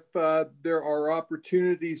if there are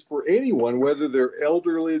opportunities for anyone, whether they're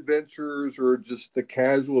elderly adventurers or just the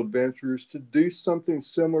casual adventurers, to do something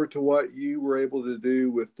similar to what you were able to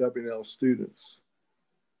do with W&L students.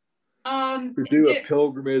 To do a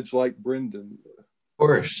pilgrimage like Brendan. Of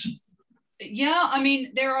course. Yeah, I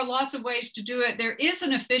mean, there are lots of ways to do it. There is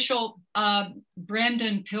an official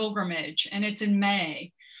Brendan pilgrimage, and it's in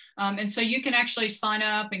May. And so you can actually sign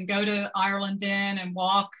up and go to Ireland then and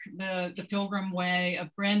walk the Pilgrim Way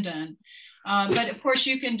of Brendan. But of course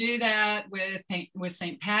you can do that with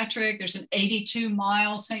St. Patrick. There's an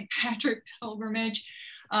 82-mile St. Patrick pilgrimage.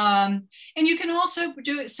 And you can also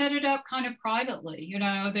set it up kind of privately. You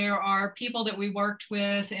know, there are people that we worked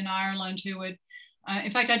with in Ireland who would,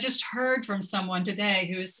 in fact, I just heard from someone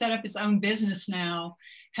today who has set up his own business now,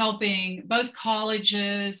 helping both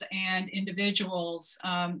colleges and individuals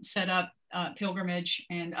set up pilgrimage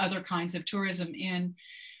and other kinds of tourism in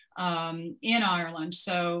Ireland.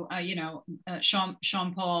 So, you know, Sean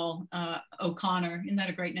Paul O'Connor, isn't that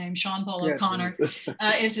a great name? Sean Paul O'Connor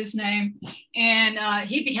is his name. And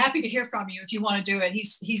he'd be happy to hear from you if you want to do it.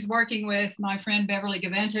 He's working with my friend Beverly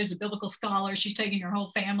Gaventa, who's a biblical scholar. She's taking her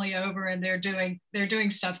whole family over, and they're doing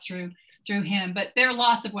stuff through him. But there are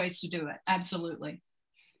lots of ways to do it. Absolutely.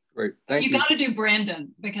 Great. Thank you. You got to do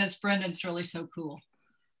Brendan, because Brendan's really so cool.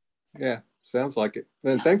 Yeah. Sounds like it.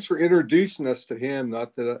 And thanks for introducing us to him.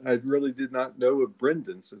 Not that I really did not know of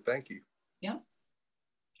Brendan, so thank you. Yeah,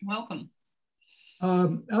 welcome.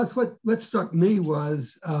 Alex, what struck me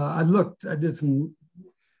was I did some,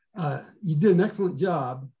 you did an excellent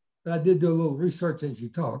job, but I did do a little research as you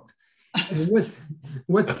talked. And what's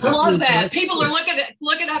I love that. People are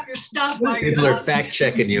looking up your stuff. People are fact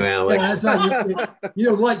checking you, Alex. Yeah, that's right. You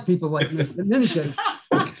don't like people like me. In any case,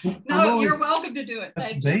 no, you're welcome to do it.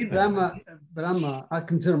 Thank you. But I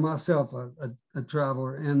consider myself a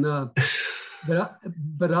traveler, and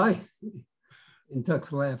but I, and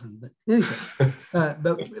Tuck's laughing. But anyway,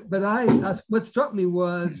 what struck me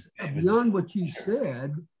was beyond what you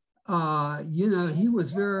said. You know,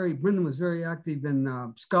 Brendan was very active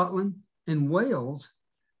in Scotland, and Wales.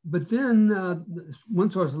 But then one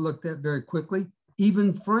source I looked at very quickly,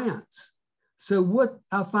 even France. So what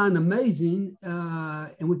I find amazing,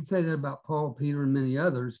 and we can say that about Paul, Peter, and many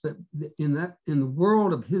others, but in the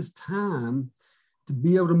world of his time, to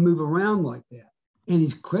be able to move around like that. And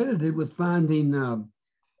he's credited with finding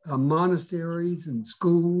monasteries and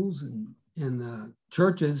schools and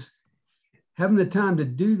churches, having the time to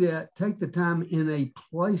do that, take the time in a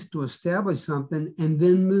place to establish something, and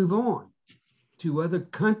then move on to other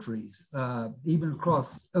countries, even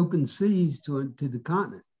across open seas to the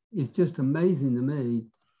continent. It's just amazing to me.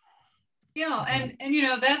 Yeah, and you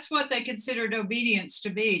know, that's what they considered obedience to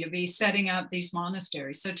be setting up these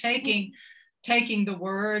monasteries. So taking the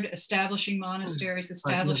word, establishing monasteries,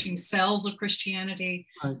 establishing cells of Christianity.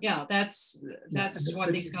 Yeah, that's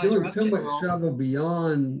what these guys are up to. So much travel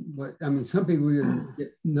beyond what, I mean, some people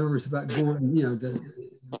get nervous about going,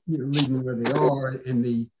 leaving where they are, and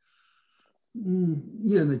the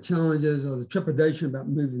challenges or the trepidation about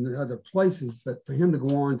moving to other places. But for him to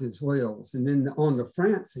go on to Wales and then on to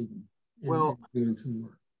France even, and doing some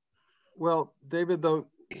work. Well, David, though,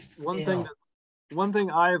 one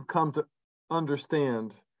thing I have come to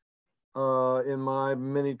understand in my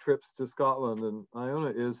many trips to Scotland and Iona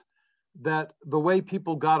is that the way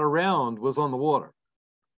people got around was on the water.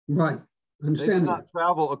 Right, I understand. They did not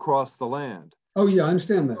travel across the land. Oh yeah, I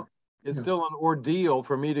understand that. It's still an ordeal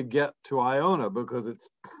for me to get to Iona because it's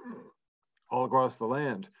all across the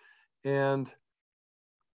land. And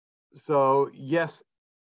so, yes,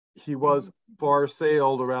 he was far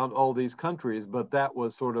sailed around all these countries, but that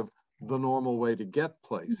was sort of the normal way to get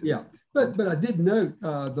places. Yeah, but I did note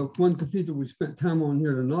the one cathedral we spent time on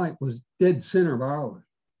here tonight was dead center of Ireland,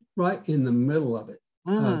 right in the middle of it.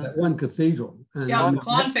 That one cathedral. And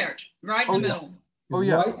Clonfert, right in the middle.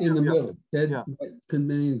 Right in the middle. Couldn't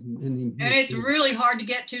be any. And it's really hard to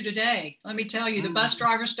get to today. Let me tell you, the bus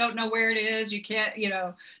drivers don't know where it is. You can't,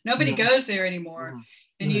 nobody goes there anymore.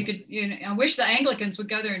 And you could, I wish the Anglicans would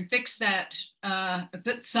go there and fix that,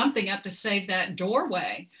 put something up to save that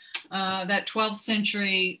doorway. That 12th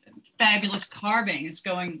century fabulous carving is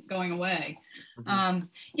going away.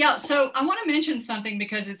 So I want to mention something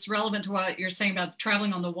because it's relevant to what you're saying about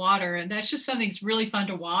traveling on the water. And that's just something that's really fun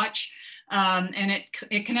to watch. And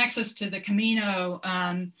it connects us to the Camino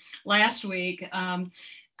last week.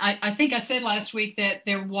 I think I said last week that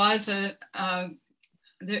there was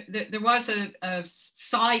there was a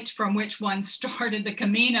site from which one started the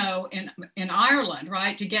Camino in Ireland,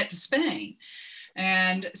 right, to get to Spain.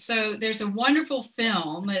 And so there's a wonderful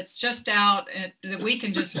film that's just out that we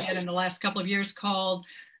can just get in the last couple of years called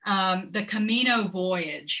The Camino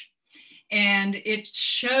Voyage. And it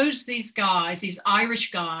shows these guys, these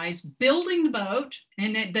Irish guys, building the boat.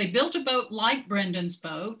 And they built a boat like Brendan's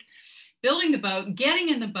boat, building the boat, getting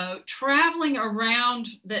in the boat, traveling around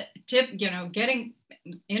the tip, getting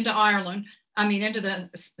into Ireland, into the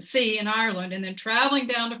sea in Ireland, and then traveling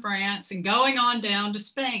down to France and going on down to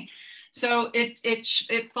Spain. So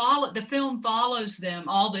the film follows them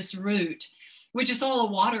all this route, which is all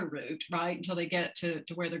a water route, right? Until they get to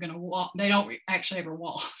where they're going to walk. They don't actually ever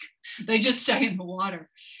walk. They just stay in the water.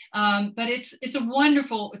 But it's a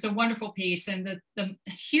wonderful piece. And the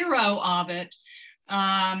hero of it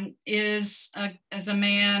is a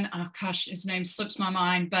man, his name slips my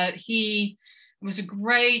mind, but he was a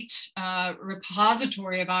great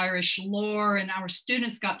repository of Irish lore, and our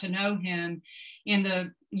students got to know him in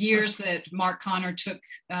the years that Mark Connor took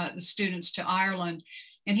the students to Ireland.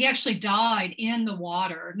 And he actually died in the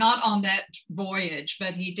water, not on that voyage,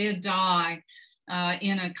 but he did die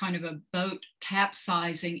in a kind of a boat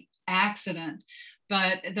capsizing accident.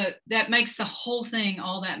 But that makes the whole thing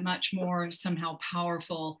all that much more somehow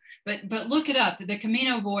powerful. But look it up, the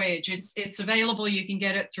Camino Voyage. It's available. You can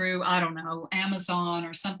get it through, I don't know, Amazon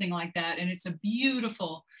or something like that. And it's a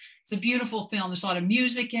beautiful film. There's a lot of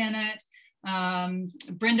music in it.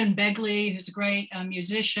 Brendan Begley, who's a great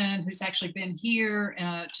musician, who's actually been here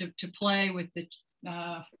to play with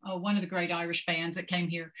one of the great Irish bands that came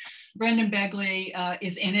here. Brendan Begley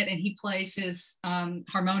is in it, and he plays his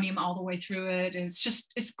harmonium all the way through it.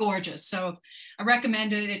 It's gorgeous. So I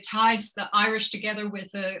recommend it. It ties the Irish together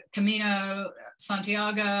with the Camino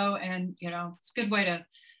Santiago, and it's a good way to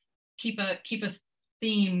keep a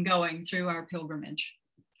theme going through our pilgrimage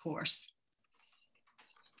course.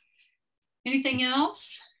 Anything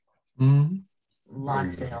else?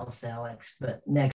 Lots else, Alex, but next